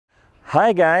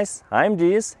Hi guys, I'm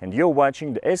Diaz and you're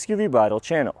watching the SUV Battle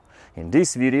channel. In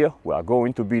this video, we are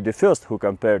going to be the first who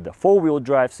compare the four-wheel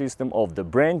drive system of the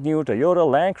brand new Toyota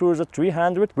Land Cruiser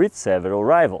 300 with several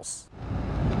rivals.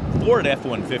 Ford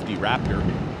F-150 Raptor,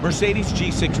 Mercedes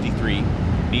G63,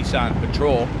 Nissan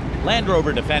Patrol, Land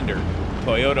Rover Defender,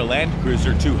 Toyota Land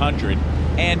Cruiser 200,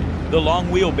 and the long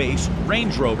wheelbase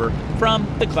Range Rover from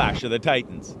the Clash of the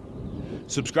Titans.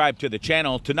 Subscribe to the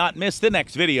channel to not miss the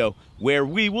next video where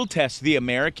we will test the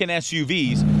American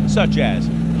SUVs such as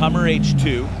Hummer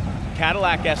H2,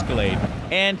 Cadillac Escalade,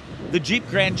 and the Jeep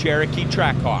Grand Cherokee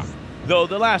Trackhawk, though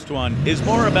the last one is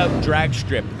more about drag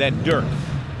strip than dirt.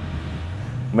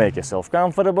 Make yourself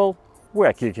comfortable,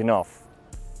 we're kicking off.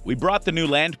 We brought the new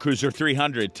Land Cruiser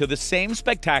 300 to the same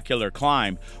spectacular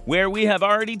climb where we have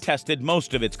already tested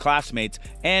most of its classmates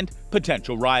and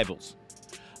potential rivals.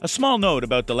 A small note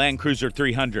about the Land Cruiser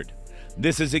 300.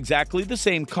 This is exactly the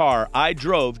same car I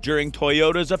drove during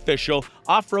Toyota's official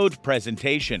off-road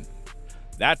presentation.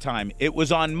 That time it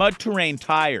was on mud terrain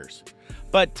tires,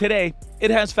 but today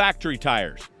it has factory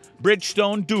tires,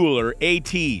 Bridgestone Dueler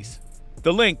ATs.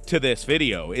 The link to this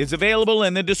video is available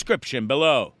in the description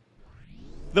below.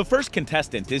 The first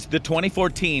contestant is the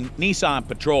 2014 Nissan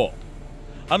Patrol.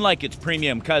 Unlike its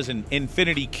premium cousin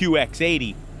Infiniti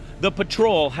QX80, the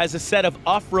Patrol has a set of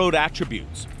off-road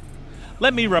attributes.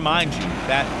 Let me remind you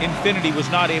that Infiniti was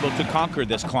not able to conquer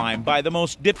this climb by the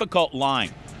most difficult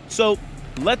line, so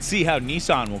let's see how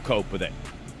Nissan will cope with it.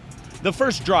 The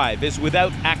first drive is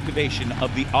without activation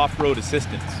of the off-road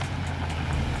assistance.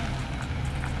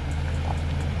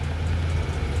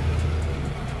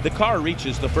 The car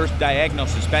reaches the first diagonal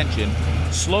suspension,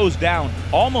 slows down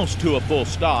almost to a full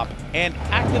stop, and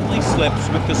actively slips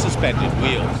with the suspended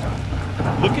wheels.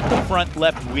 Look at the front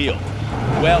left wheel.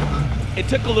 Well, it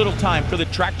took a little time for the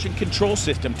traction control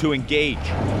system to engage.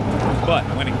 But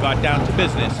when it got down to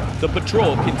business, the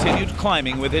Patrol continued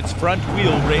climbing with its front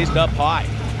wheel raised up high.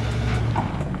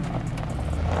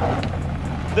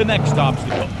 The next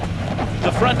obstacle.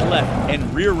 The front left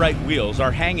and rear right wheels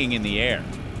are hanging in the air.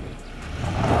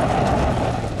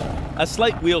 A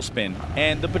slight wheel spin,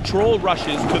 and the Patrol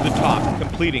rushes to the top,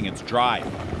 completing its drive.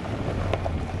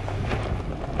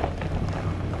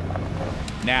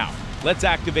 Now, let's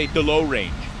activate the low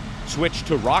range, switch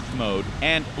to rock mode,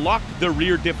 and lock the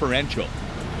rear differential.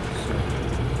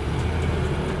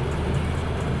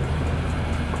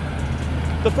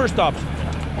 The first obstacle.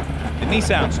 The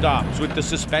Nissan stops with the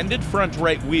suspended front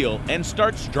right wheel and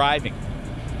starts driving.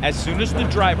 As soon as the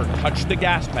driver touched the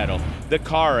gas pedal, the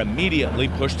car immediately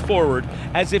pushed forward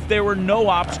as if there were no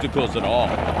obstacles at all.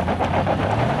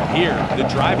 Here, the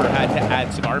driver had to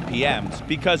add some RPMs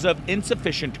because of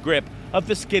insufficient grip of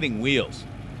the skidding wheels.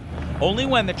 Only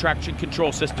when the traction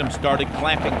control system started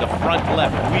clamping the front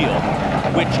left wheel,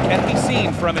 which can be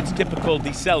seen from its typical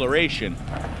deceleration,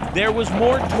 there was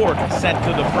more torque sent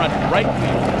to the front right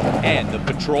wheel, and the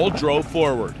Patrol drove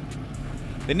forward.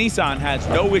 The Nissan has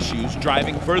no issues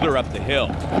driving further up the hill,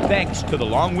 thanks to the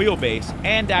long wheelbase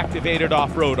and activated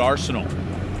off-road arsenal.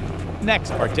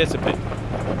 Next participant.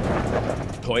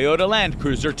 Toyota Land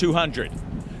Cruiser 200.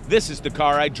 This is the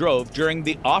car I drove during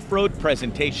the off-road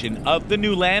presentation of the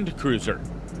new Land Cruiser.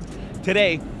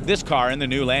 Today, this car and the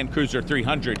new Land Cruiser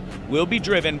 300 will be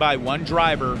driven by one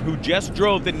driver who just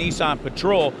drove the Nissan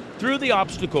Patrol through the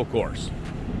obstacle course.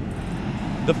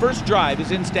 The first drive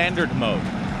is in standard mode.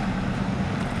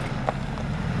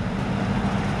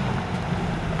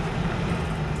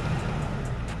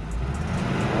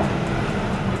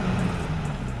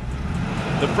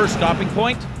 The first stopping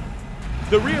point?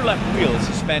 The rear left wheel is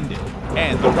suspended,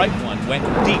 and the right one went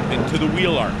deep into the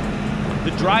wheel arc.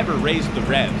 The driver raised the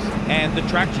revs, and the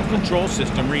traction control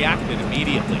system reacted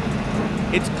immediately.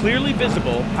 It's clearly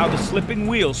visible how the slipping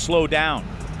wheels slow down,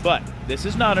 but this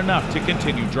is not enough to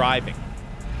continue driving.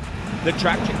 The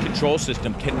traction control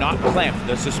system cannot clamp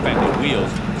the suspended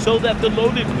wheels so that the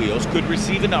loaded wheels could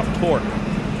receive enough torque.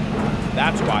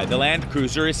 That's why the Land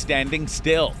Cruiser is standing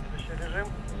still.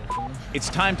 It's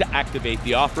time to activate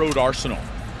the off-road arsenal.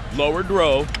 Lowered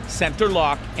row, center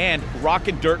lock, and rock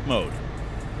and dirt mode.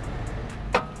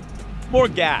 More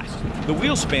gas. The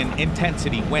wheel spin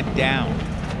intensity went down.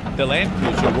 The Land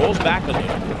Cruiser rolls back a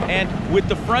little, and with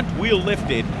the front wheel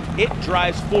lifted, it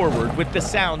drives forward with the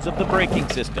sounds of the braking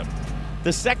system.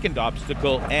 The second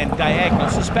obstacle and diagonal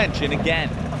suspension again.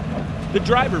 The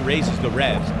driver raises the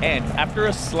revs, and after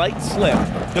a slight slip,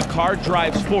 the car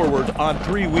drives forward on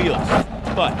three wheels.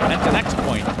 But at the next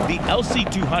point, the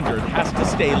LC200 has to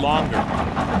stay longer.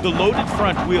 The loaded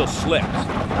front wheel slips,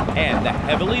 and the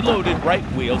heavily loaded right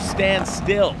wheel stands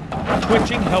still,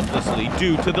 twitching helplessly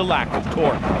due to the lack of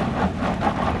torque.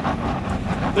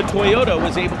 The Toyota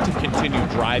was able to continue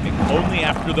driving only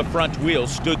after the front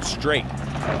wheels stood straight.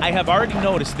 I have already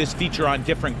noticed this feature on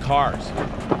different cars.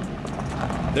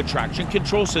 The traction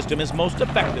control system is most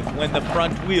effective when the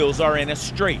front wheels are in a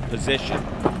straight position.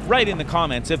 Write in the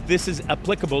comments if this is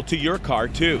applicable to your car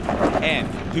too. And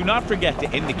do not forget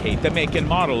to indicate the make and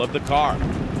model of the car.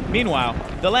 Meanwhile,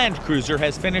 the Land Cruiser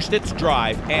has finished its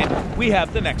drive and we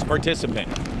have the next participant.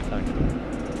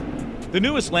 The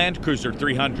newest Land Cruiser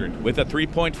 300 with a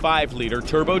 3.5-liter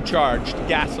turbocharged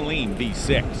gasoline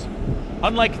V6.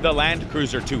 Unlike the Land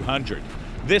Cruiser 200,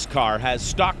 this car has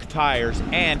stock tires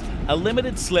and a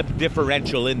limited slip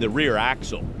differential in the rear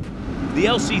axle. The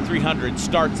LC300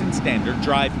 starts in standard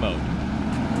drive mode.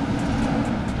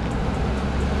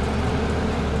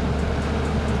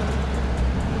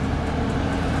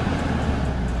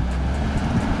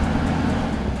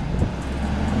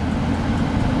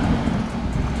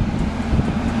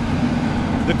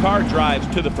 The car drives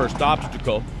to the first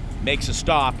obstacle, makes a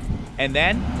stop, and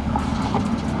then,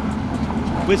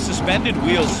 with suspended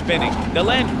wheels spinning, the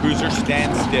Land Cruiser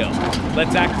stands still.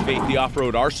 Let's activate the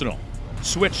off-road arsenal.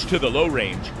 Switch to the low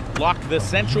range, lock the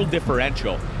central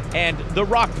differential, and the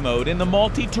rock mode in the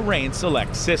multi-terrain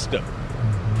select system.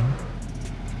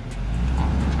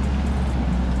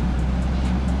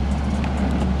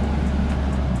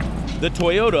 The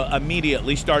Toyota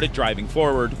immediately started driving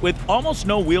forward with almost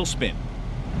no wheel spin.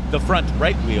 The front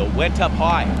right wheel went up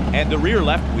high, and the rear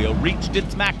left wheel reached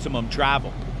its maximum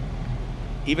travel.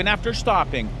 Even after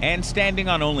stopping and standing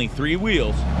on only 3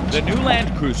 wheels, the new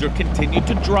Land Cruiser continued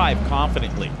to drive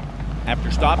confidently.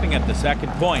 After stopping at the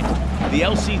second point, the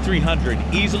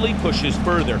LC300 easily pushes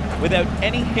further without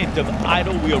any hint of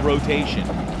idle wheel rotation.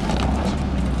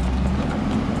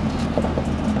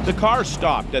 The car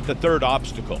stopped at the third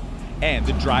obstacle, and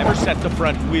the driver set the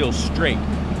front wheels straight.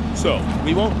 So,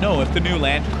 we won't know if the new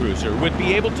Land Cruiser would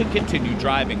be able to continue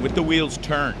driving with the wheels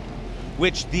turned,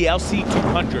 which the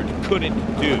LC200 couldn't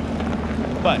do.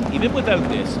 But even without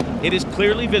this, it is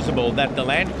clearly visible that the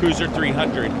Land Cruiser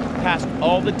 300 passed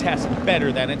all the tests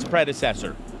better than its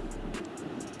predecessor.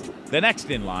 The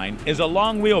next in line is a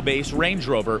long wheelbase Range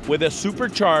Rover with a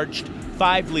supercharged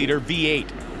 5-liter V8.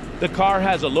 The car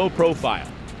has a low profile,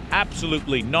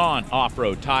 absolutely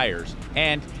non-off-road tires,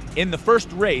 and in the first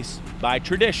race, by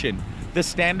tradition, the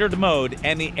standard mode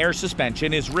and the air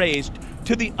suspension is raised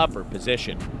to the upper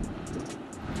position.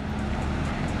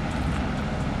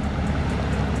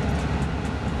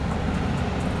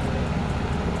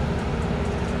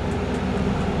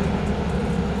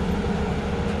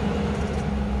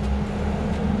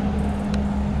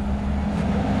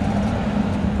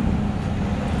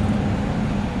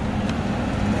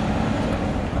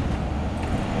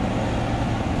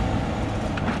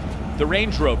 The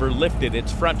Range Rover lifted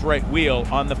its front right wheel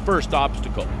on the first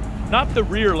obstacle, not the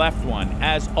rear left one,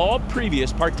 as all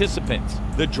previous participants.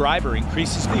 The driver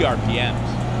increases the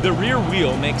RPMs. The rear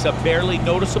wheel makes a barely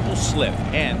noticeable slip,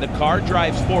 and the car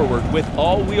drives forward with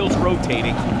all wheels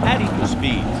rotating at equal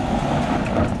speeds.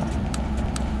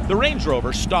 The Range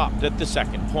Rover stopped at the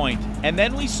second point, and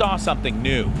then we saw something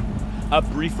new. A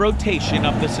brief rotation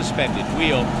of the suspended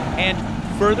wheel, and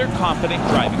further confident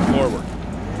driving forward.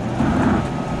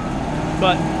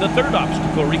 But the third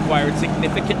obstacle required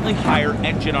significantly higher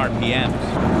engine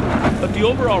RPMs. But the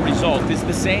overall result is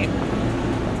the same.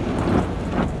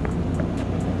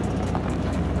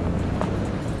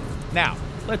 Now,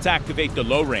 let's activate the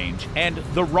low range and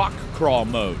the rock crawl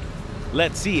mode.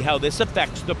 Let's see how this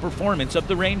affects the performance of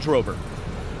the Range Rover.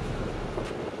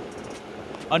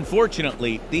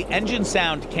 Unfortunately, the engine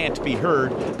sound can't be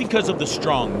heard because of the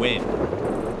strong wind.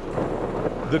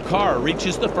 The car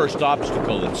reaches the first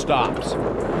obstacle and stops.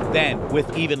 Then,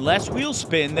 with even less wheel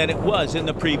spin than it was in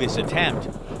the previous attempt,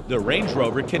 the Range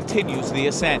Rover continues the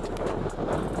ascent.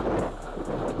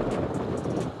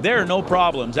 There are no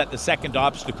problems at the second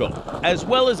obstacle, as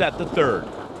well as at the third.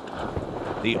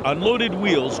 The unloaded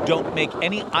wheels don't make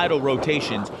any idle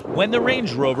rotations when the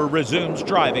Range Rover resumes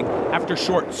driving after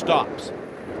short stops.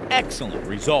 Excellent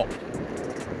result.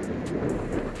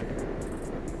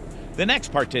 The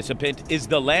next participant is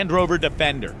the Land Rover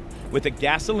Defender with a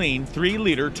gasoline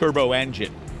 3-liter turbo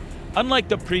engine. Unlike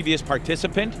the previous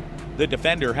participant, the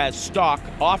Defender has stock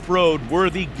off-road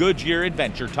worthy Goodyear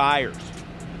Adventure tires.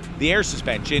 The air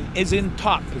suspension is in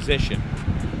top position.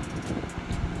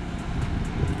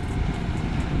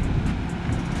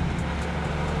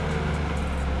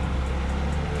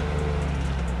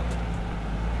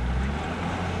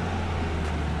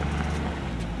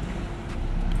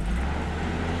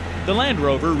 The Land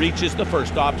Rover reaches the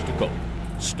first obstacle,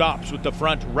 stops with the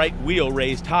front right wheel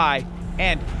raised high,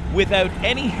 and without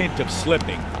any hint of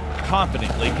slipping,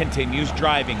 confidently continues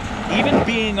driving, even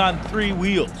being on 3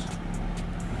 wheels.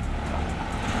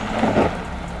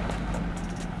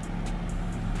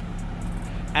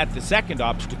 At the second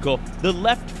obstacle, the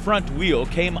left front wheel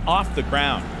came off the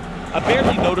ground. A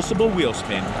barely noticeable wheel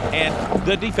spin, and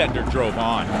the Defender drove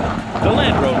on. The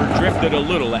Land Rover drifted a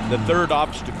little at the third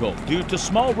obstacle due to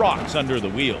small rocks under the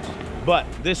wheels, but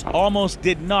this almost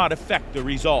did not affect the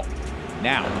result.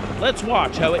 Now, let's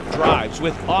watch how it drives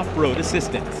with off-road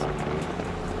assistance.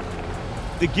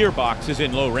 The gearbox is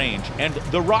in low range, and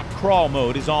the rock crawl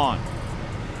mode is on.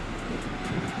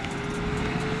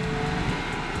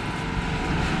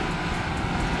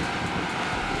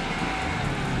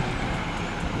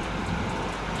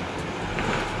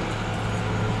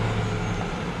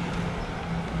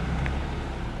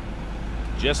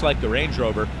 Just like the Range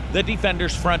Rover, the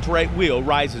Defender's front right wheel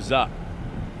rises up.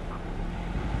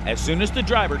 As soon as the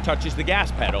driver touches the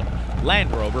gas pedal,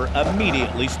 Land Rover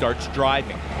immediately starts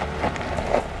driving.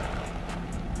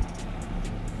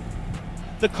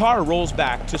 The car rolls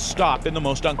back to stop in the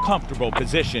most uncomfortable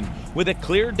position with a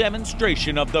clear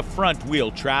demonstration of the front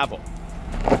wheel travel.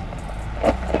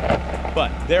 But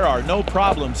there are no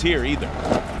problems here either.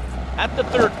 At the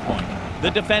third point, the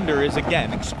Defender is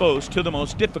again exposed to the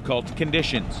most difficult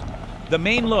conditions. The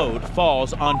main load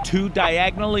falls on 2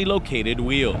 diagonally located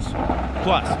wheels.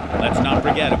 Plus, let's not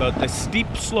forget about the steep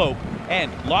slope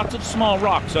and lots of small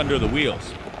rocks under the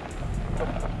wheels.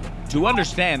 To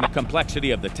understand the complexity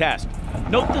of the test,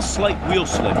 note the slight wheel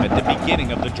slip at the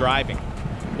beginning of the driving.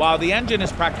 While the engine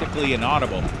is practically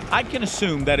inaudible, I can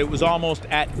assume that it was almost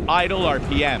at idle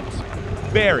RPMs.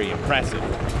 Very impressive.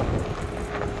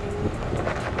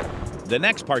 The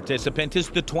next participant is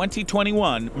the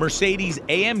 2021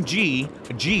 Mercedes-AMG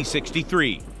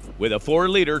G63 with a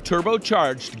 4-liter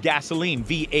turbocharged gasoline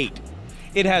V8.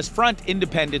 It has front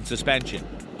independent suspension,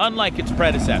 unlike its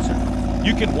predecessor.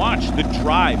 You can watch the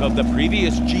drive of the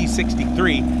previous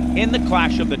G63 in the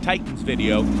Clash of the Titans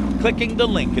video, clicking the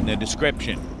link in the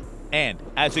description. And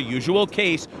as a usual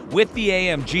case with the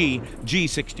AMG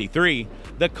G63,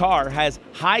 the car has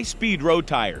high-speed road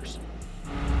tires.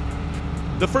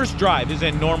 The first drive is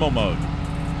in normal mode.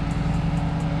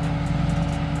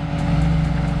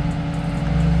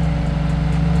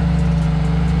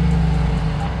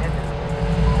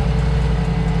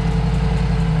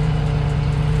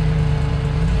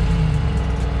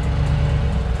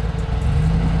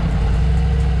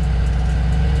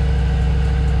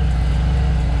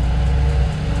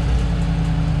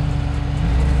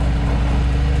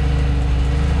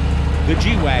 The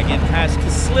G-Wagon has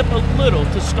to slip a little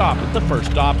to stop at the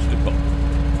first obstacle.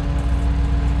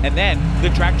 And then the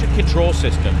traction control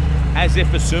system, as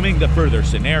if assuming the further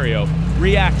scenario,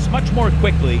 reacts much more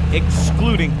quickly,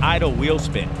 excluding idle wheel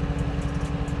spin.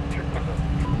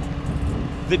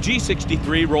 The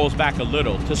G63 rolls back a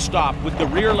little to stop with the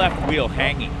rear left wheel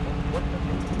hanging.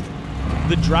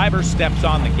 The driver steps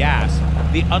on the gas,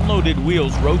 the unloaded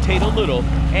wheels rotate a little,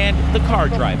 and the car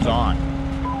drives on.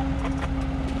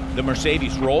 The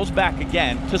Mercedes rolls back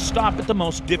again to stop at the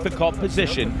most difficult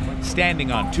position, standing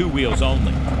on 2 wheels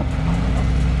only.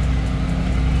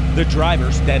 The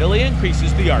driver steadily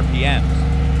increases the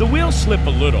RPMs. The wheels slip a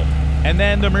little, and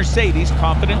then the Mercedes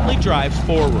confidently drives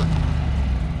forward.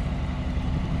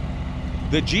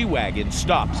 The G-Wagon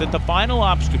stops at the final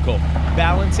obstacle,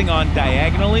 balancing on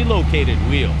diagonally located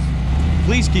wheels.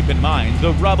 Please keep in mind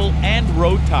the rubble and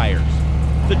road tires.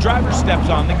 The driver steps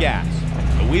on the gas.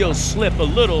 The wheels slip a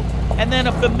little, and then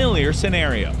a familiar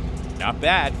scenario. Not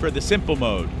bad for the simple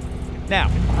mode.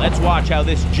 Now, let's watch how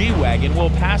this G-Wagon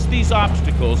will pass these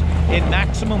obstacles in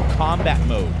maximum combat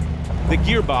mode. The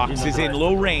gearbox is in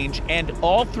low range, and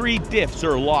all 3 diffs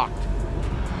are locked.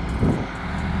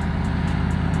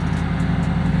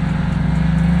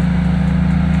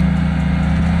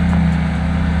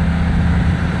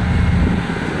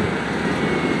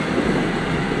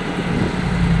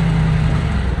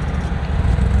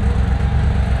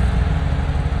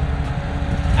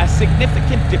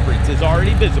 Significant difference is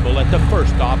already visible at the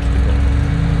first obstacle.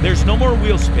 There's no more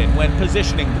wheel spin when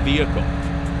positioning the vehicle.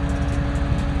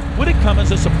 Would it come as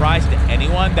a surprise to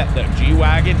anyone that the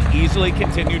G-Wagon easily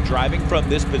continued driving from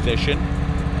this position?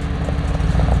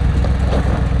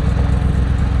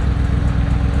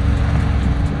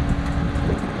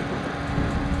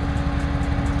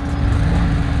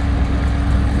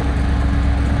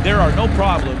 There are no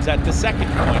problems at the second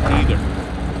point either.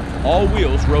 All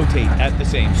wheels rotate at the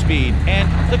same speed, and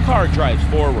the car drives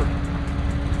forward.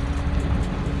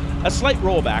 A slight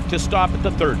rollback to stop at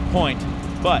the third point,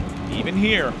 but even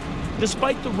here,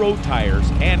 despite the road tires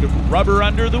and rubber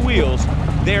under the wheels,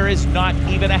 there is not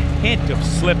even a hint of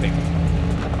slipping.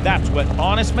 That's what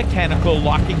honest mechanical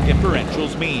locking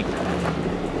differentials mean.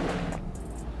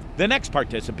 The next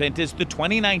participant is the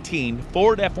 2019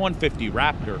 Ford F-150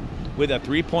 Raptor with a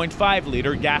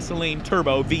 3.5-liter gasoline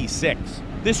turbo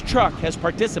V6. This truck has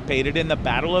participated in the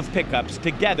battle of pickups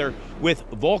together with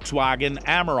Volkswagen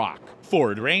Amarok,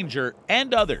 Ford Ranger,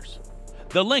 and others.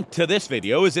 The link to this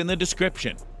video is in the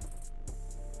description.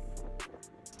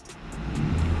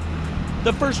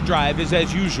 The first drive is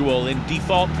as usual in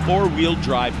default four-wheel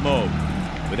drive mode,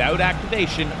 without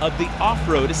activation of the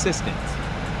off-road assistance.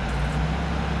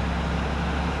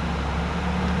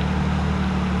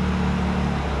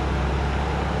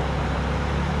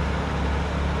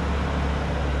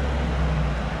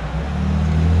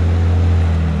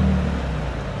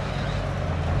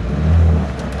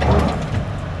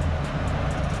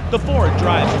 The Ford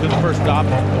drives to the first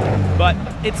obstacle, but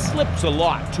it slips a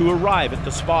lot to arrive at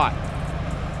the spot.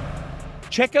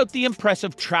 Check out the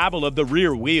impressive travel of the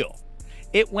rear wheel.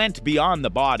 It went beyond the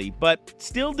body, but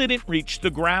still didn't reach the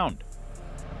ground.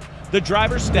 The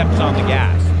driver steps on the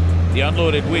gas. The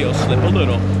unloaded wheels slip a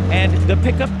little, and the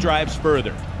pickup drives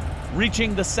further,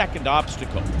 reaching the second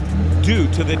obstacle.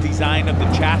 Due to the design of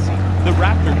the chassis, the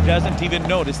Raptor doesn't even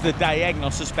notice the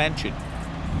diagonal suspension.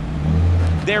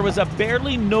 There was a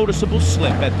barely noticeable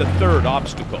slip at the third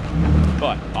obstacle,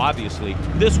 but obviously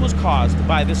this was caused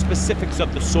by the specifics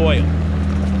of the soil.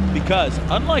 Because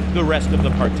unlike the rest of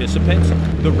the participants,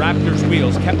 the Raptor's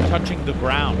wheels kept touching the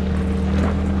ground.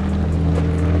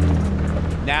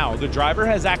 Now the driver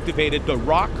has activated the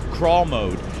rock crawl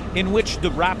mode, in which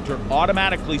the Raptor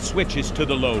automatically switches to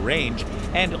the low range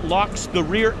and locks the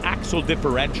rear axle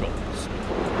differential.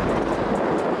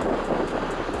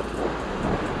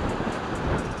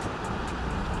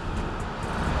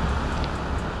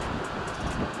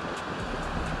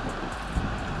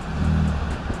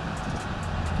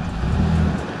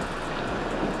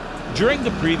 During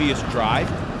the previous drive,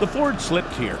 the Ford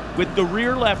slipped here with the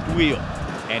rear left wheel,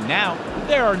 and now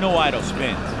there are no idle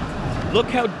spins. Look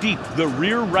how deep the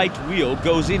rear right wheel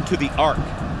goes into the arc.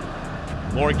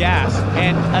 More gas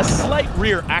and a slight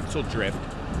rear axle drift,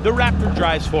 the Raptor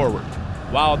drives forward,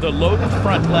 while the loaded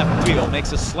front left wheel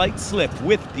makes a slight slip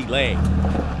with delay.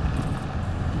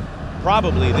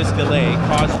 Probably this delay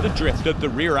caused the drift of the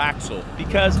rear axle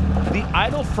because the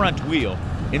idle front wheel,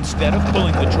 instead of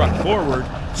pulling the truck forward,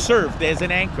 served as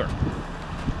an anchor.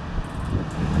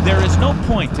 There is no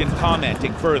point in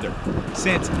commenting further,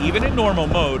 since even in normal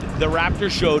mode, the Raptor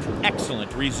showed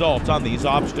excellent results on these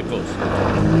obstacles.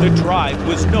 The drive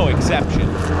was no exception.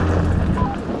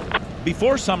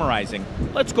 Before summarizing,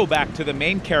 let's go back to the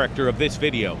main character of this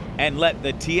video and let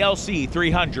the TLC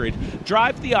 300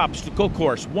 drive the obstacle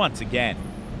course once again.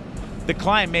 The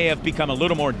climb may have become a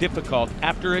little more difficult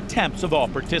after attempts of all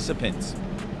participants.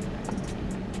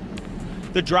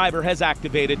 The driver has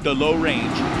activated the low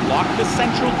range, locked the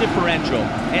central differential,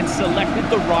 and selected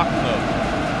the rock mode.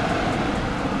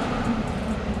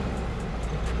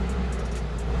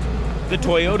 The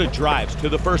Toyota drives to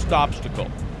the first obstacle.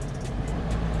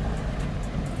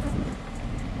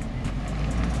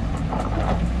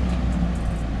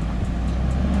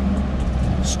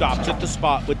 Stops at the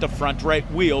spot with the front right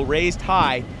wheel raised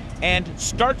high and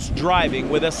starts driving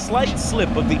with a slight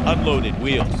slip of the unloaded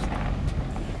wheels.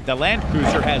 The Land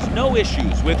Cruiser has no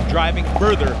issues with driving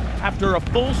further after a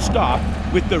full stop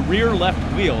with the rear left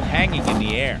wheel hanging in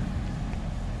the air.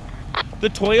 The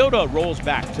Toyota rolls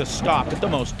back to stop at the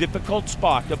most difficult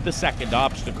spot of the second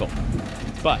obstacle.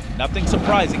 But nothing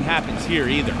surprising happens here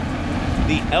either.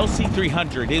 The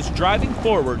LC300 is driving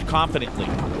forward confidently.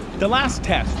 The last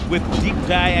test with deep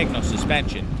diagonal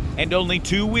suspension and only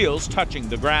two wheels touching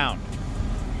the ground.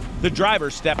 The driver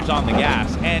steps on the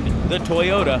gas, and the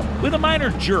Toyota, with a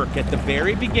minor jerk at the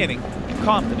very beginning,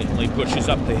 confidently pushes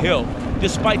up the hill,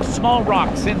 despite small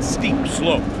rocks and steep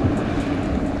slope.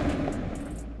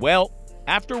 Well,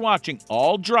 after watching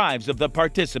all drives of the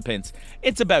participants,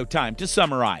 it's about time to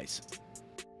summarize.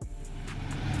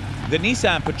 The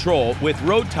Nissan Patrol with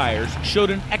road tires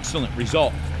showed an excellent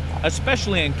result,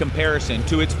 especially in comparison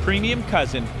to its premium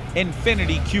cousin,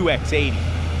 Infiniti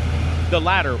QX80. The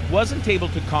latter wasn't able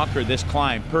to conquer this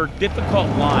climb per difficult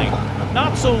line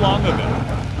not so long ago.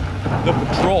 The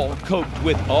Patrol coped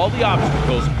with all the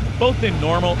obstacles, both in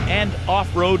normal and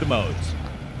off-road modes.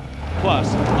 Plus,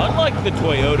 unlike the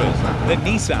Toyotas, the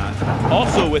Nissan,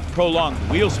 also with prolonged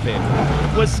wheel spin,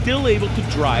 was still able to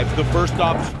drive the first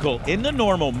obstacle in the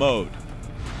normal mode.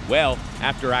 Well,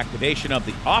 after activation of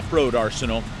the off-road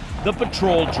arsenal, the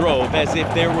Patrol drove as if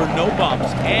there were no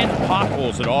bumps and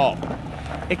potholes at all.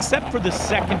 Except for the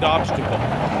second obstacle,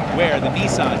 where the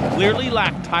Nissan clearly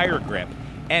lacked tire grip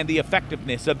and the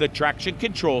effectiveness of the traction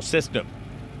control system.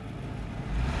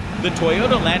 The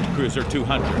Toyota Land Cruiser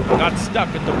 200 got stuck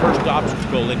at the first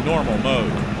obstacle in normal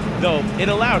mode, though it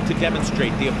allowed to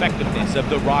demonstrate the effectiveness of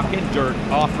the rock and dirt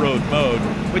off-road mode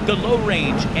with the low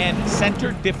range and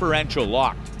center differential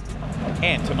locked.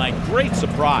 And to my great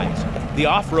surprise, the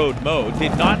off-road mode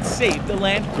did not save the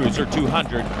Land Cruiser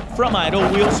 200 from idle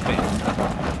wheel spin.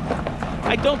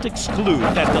 I don't exclude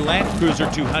that the Land Cruiser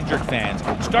 200 fans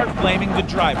start blaming the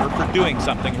driver for doing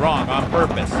something wrong on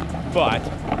purpose. But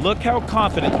look how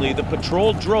confidently the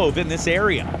patrol drove in this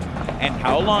area, and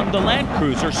how long the Land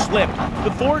Cruiser slipped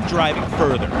before driving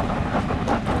further.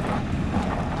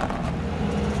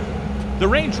 The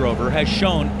Range Rover has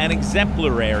shown an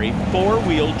exemplary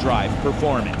four-wheel drive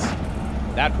performance.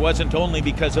 That wasn't only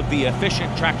because of the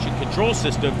efficient traction control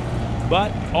system,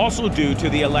 but also due to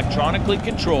the electronically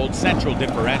controlled central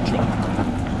differential.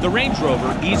 The Range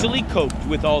Rover easily coped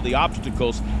with all the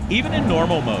obstacles, even in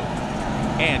normal mode.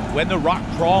 And when the rock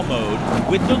crawl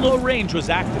mode with the low range was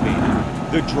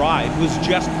activated, the drive was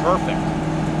just perfect.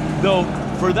 Though,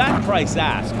 for that price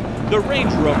asked, the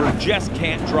Range Rover just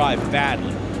can't drive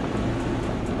badly.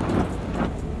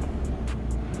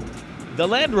 The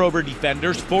Land Rover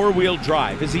Defender's four-wheel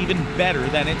drive is even better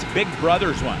than its big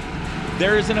brother's one.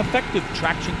 There is an effective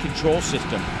traction control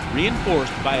system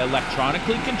reinforced by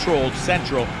electronically controlled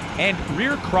central and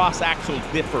rear cross-axle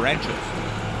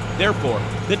differentials. Therefore,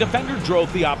 the Defender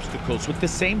drove the obstacles with the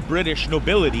same British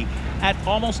nobility at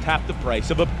almost half the price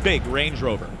of a big Range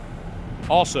Rover.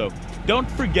 Also, don't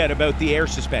forget about the air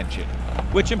suspension,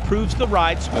 which improves the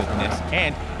ride smoothness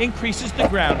and increases the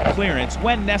ground clearance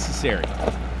when necessary.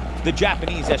 The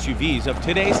Japanese SUVs of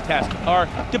today's test are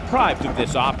deprived of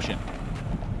this option.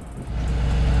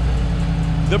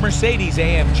 The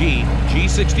Mercedes-AMG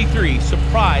G63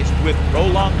 surprised with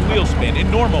prolonged wheel spin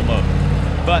in normal mode,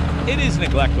 but it is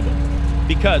neglectable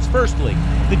because, firstly,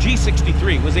 the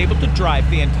G63 was able to drive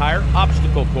the entire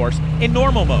obstacle course in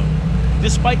normal mode,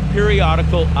 despite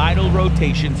periodical idle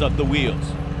rotations of the wheels.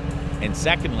 And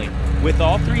secondly, with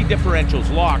all three differentials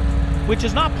locked, which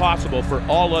is not possible for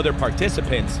all other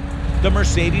participants, the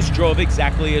Mercedes drove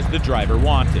exactly as the driver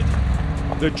wanted.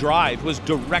 The drive was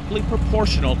directly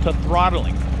proportional to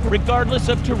throttling, regardless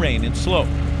of terrain and slope.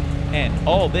 And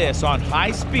all this on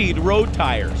high-speed road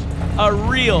tires, a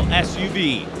real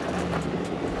SUV.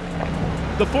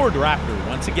 The Ford Raptor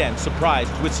once again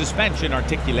surprised with suspension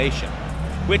articulation,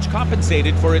 which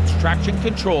compensated for its traction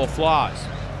control flaws.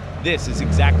 This is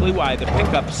exactly why the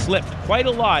pickup slipped quite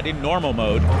a lot in normal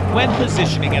mode when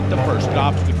positioning at the first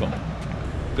obstacle.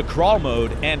 The crawl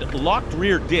mode and locked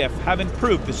rear diff have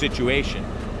improved the situation,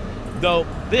 though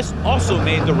this also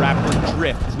made the Raptor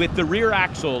drift with the rear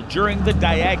axle during the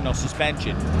diagonal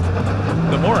suspension.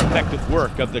 The more effective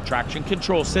work of the traction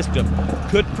control system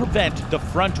could prevent the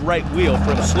front right wheel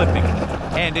from slipping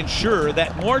and ensure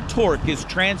that more torque is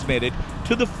transmitted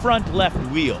to the front left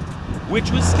wheel, which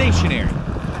was stationary.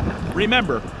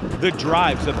 Remember, the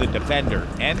drives of the Defender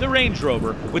and the Range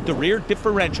Rover with the rear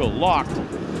differential locked,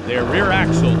 their rear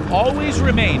axle always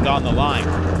remained on the line.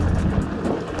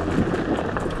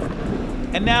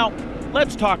 And now,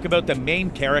 let's talk about the main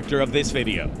character of this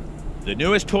video, the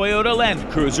newest Toyota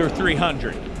Land Cruiser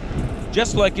 300.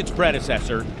 Just like its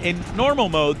predecessor, in normal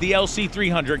mode the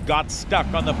LC300 got stuck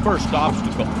on the first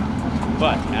obstacle.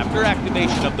 But after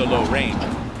activation of the low range,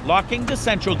 locking the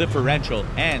central differential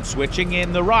and switching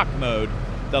in the rock mode,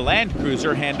 the Land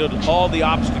Cruiser handled all the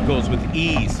obstacles with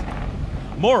ease.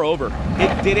 Moreover,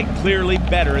 it did it clearly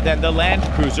better than the Land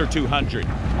Cruiser 200,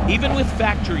 even with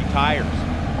factory tires.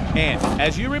 And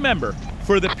as you remember,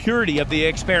 for the purity of the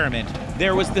experiment,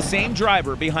 there was the same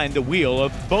driver behind the wheel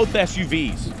of both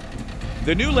SUVs.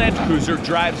 The new Land Cruiser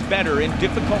drives better in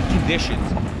difficult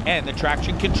conditions, and the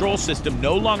traction control system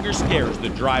no longer scares the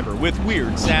driver with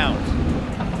weird sounds.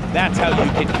 That's how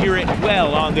you can hear it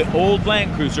well on the old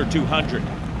Land Cruiser 200.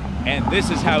 And this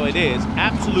is how it is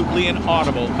absolutely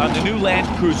inaudible on the new Land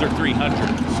Cruiser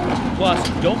 300. Plus,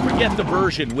 don't forget the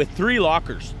version with 3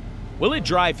 lockers. Will it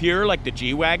drive here like the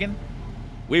G-Wagon?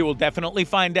 We will definitely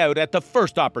find out at the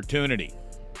first opportunity.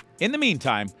 In the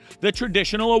meantime, the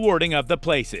traditional awarding of the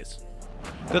places.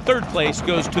 The third place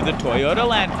goes to the Toyota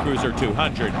Land Cruiser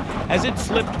 200, as it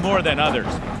slipped more than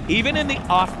others, even in the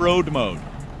off-road mode.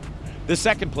 The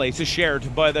second place is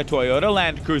shared by the Toyota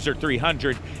Land Cruiser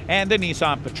 300 and the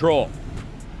Nissan Patrol.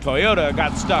 Toyota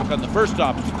got stuck on the first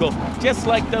obstacle just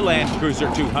like the Land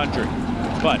Cruiser 200,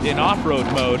 but in off-road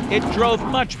mode it drove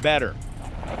much better.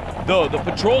 Though the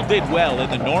Patrol did well in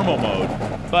the normal mode,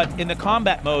 but in the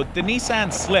combat mode the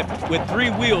Nissan slipped with 3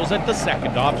 wheels at the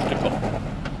second obstacle.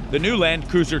 The new Land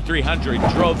Cruiser 300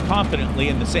 drove confidently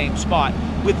in the same spot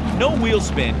with no wheel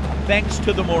spin thanks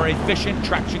to the more efficient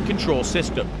traction control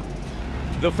system.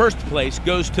 The first place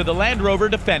goes to the Land Rover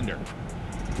Defender.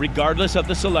 Regardless of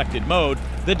the selected mode,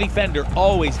 the Defender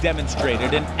always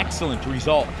demonstrated an excellent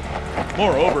result.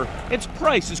 Moreover, its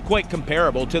price is quite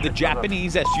comparable to the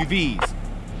Japanese SUVs.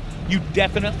 You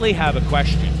definitely have a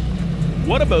question.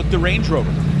 What about the Range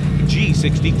Rover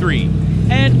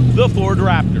G63 and the Ford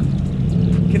Raptor?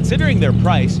 Considering their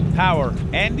price, power,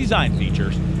 and design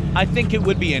features, I think it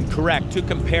would be incorrect to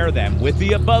compare them with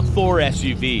the above four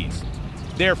SUVs.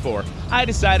 Therefore, I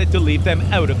decided to leave them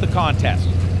out of the contest.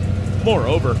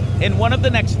 Moreover, in one of the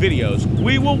next videos,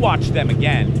 we will watch them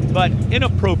again, but in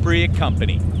appropriate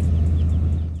company.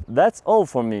 That's all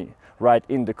for me. Write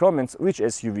in the comments which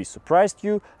SUV surprised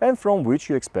you and from which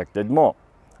you expected more.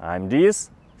 I'm Diaz.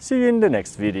 See you in the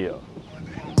next video.